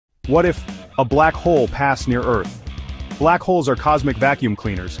What if a black hole passed near Earth? Black holes are cosmic vacuum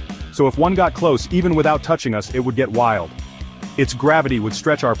cleaners, so if one got close even without touching us, it would get wild. Its gravity would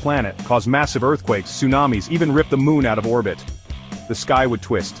stretch our planet, cause massive earthquakes, tsunamis, even rip the moon out of orbit. The sky would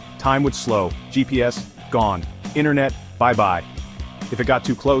twist, time would slow, GPS, gone, internet, bye-bye. If it got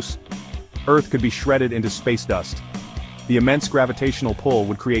too close, Earth could be shredded into space dust. The immense gravitational pull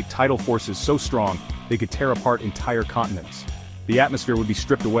would create tidal forces so strong, they could tear apart entire continents. The atmosphere would be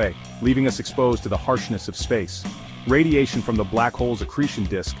stripped away, leaving us exposed to the harshness of space. Radiation from the black hole's accretion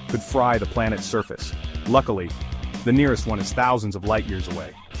disk could fry the planet's surface. Luckily, the nearest one is thousands of light years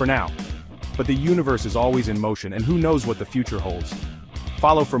away, for now. But the universe is always in motion, and who knows what the future holds.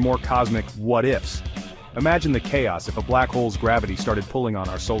 Follow for more cosmic what-ifs. Imagine the chaos if a black hole's gravity started pulling on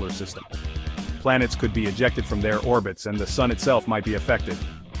our solar system. Planets could be ejected from their orbits, and the sun itself might be affected.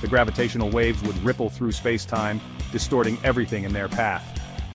 The gravitational waves would ripple through space-time, distorting everything in their path.